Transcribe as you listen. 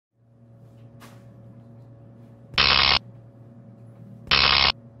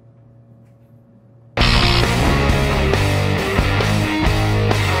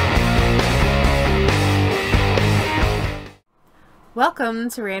Welcome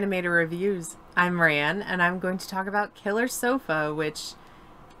to Reanimator Reviews. I'm Ryan, and I'm going to talk about Killer Sofa, which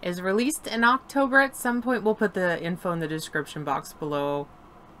is released in October at some point. We'll put the info in the description box below.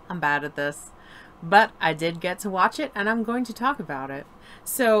 I'm bad at this, but I did get to watch it, and I'm going to talk about it.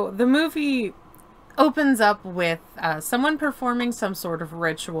 So the movie opens up with someone performing some sort of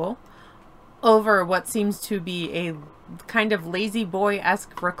ritual over what seems to be a kind of lazy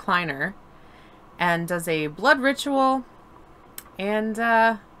boy-esque recliner, and does a blood ritual. And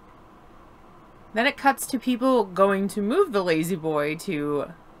then it cuts to people going to move the lazy boy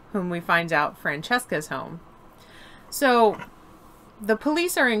to whom we find out Francesca's home. So the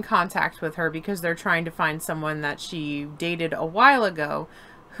police are in contact with her because they're trying to find someone that she dated a while ago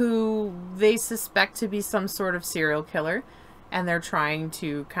who they suspect to be some sort of serial killer, and they're trying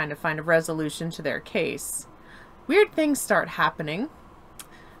to kind of find a resolution to their case. Weird things start happening.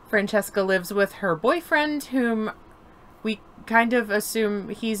 Francesca lives with her boyfriend, whom we kind of assume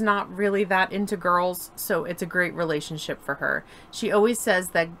he's not really that into girls, so it's a great relationship for her. She always says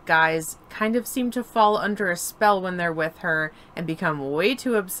that guys kind of seem to fall under a spell when they're with her and become way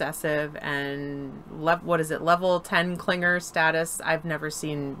too obsessive and level 10 clinger status. I've never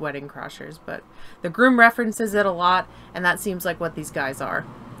seen Wedding Crashers, but the groom references it a lot, and that seems like what these guys are.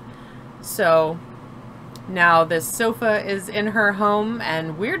 So now this sofa is in her home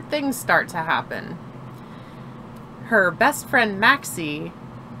and weird things start to happen. Her best friend Maxie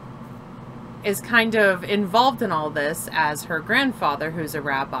is kind of involved in all this, as her grandfather, who's a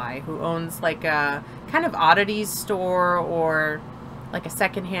rabbi, who owns like a kind of oddities store or like a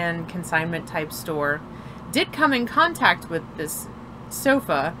secondhand consignment type store, did come in contact with this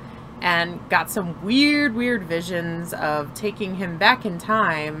sofa and got some weird visions of taking him back in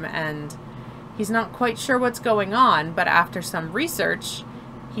time, and he's not quite sure what's going on, but after some research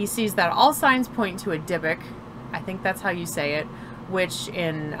he sees that all signs point to a Dybbuk. I think that's how you say it, which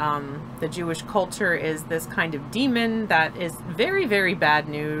in the Jewish culture is this kind of demon that is very bad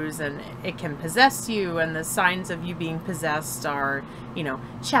news, and it can possess you, and the signs of you being possessed are, you know,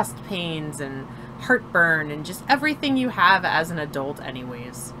 chest pains and heartburn and just everything you have as an adult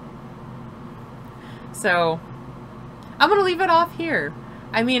anyways. So I'm gonna leave it off here.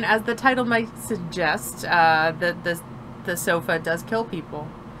 I mean, as the title might suggest, the sofa does kill people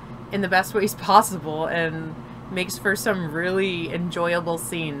in the best ways possible and makes for some really enjoyable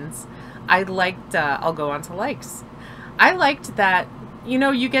scenes. I liked, I'll go on to likes. I liked that, you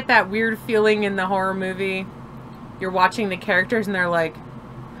know, you get that weird feeling in the horror movie. You're watching the characters and they're like,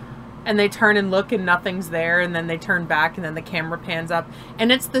 and they turn and look and nothing's there, and then they turn back and then the camera pans up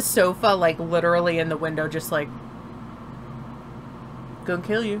and it's the sofa like literally in the window just like, gonna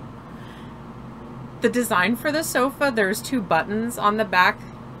kill you. The design for the sofa, there's two buttons on the back,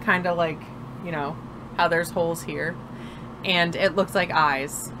 kind of like, you know, how there's holes here, and it looks like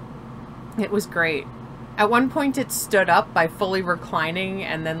eyes. It was great. At one point it stood up by fully reclining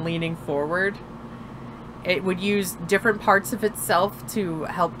and then leaning forward. It would use different parts of itself to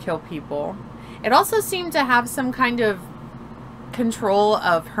help kill people. It also seemed to have some kind of control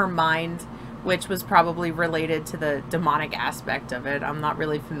of her mind, which was probably related to the demonic aspect of it. I'm not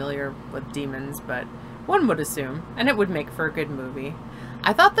really familiar with demons, but one would assume, and it would make for a good movie.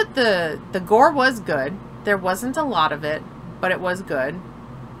 I thought that the gore was good. There wasn't a lot of it, but it was good.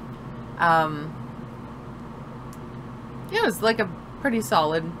 It was like a pretty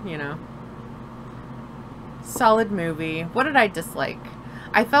solid, you know, solid movie. What did I dislike?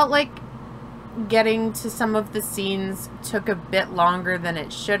 I felt like getting to some of the scenes took a bit longer than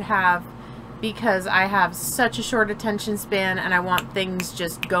it should have, because I have such a short attention span and I want things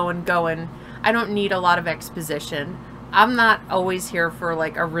just going. I don't need a lot of exposition. I'm not always here for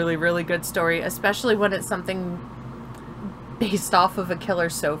like a really good story, especially when it's something based off of a killer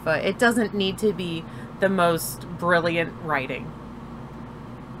sofa. It doesn't need to be the most brilliant writing.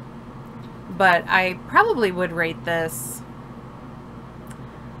 But I probably would rate this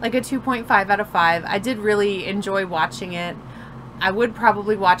like a 2.5 out of 5. I did really enjoy watching it. I would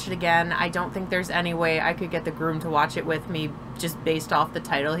probably watch it again. I don't think there's any way I could get the groom to watch it with me just based off the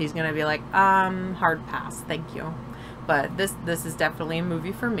title. He's gonna be like, hard pass, thank you. But this is definitely a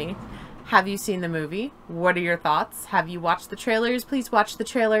movie for me. Have you seen the movie? What are your thoughts? Have you watched the trailers? Please watch the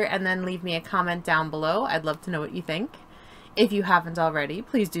trailer and then leave me a comment down below. I'd love to know what you think. If you haven't already,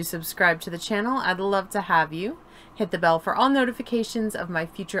 please do subscribe to the channel. I'd love to have you. Hit the bell for all notifications of my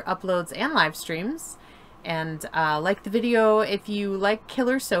future uploads and live streams. And like the video if you like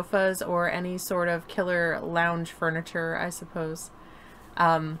killer sofas or any sort of killer lounge furniture, I suppose.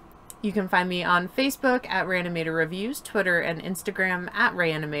 You can find me on Facebook at Reanimator Reviews, Twitter and Instagram at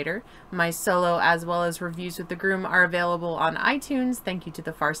Reanimator. My solo as well as reviews with the groom are available on iTunes. Thank you to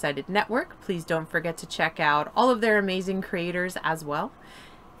the Farsighted Network. Please don't forget to check out all of their amazing creators as well.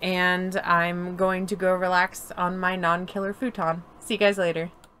 And I'm going to go relax on my non-killer futon. See you guys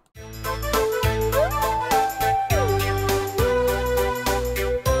later.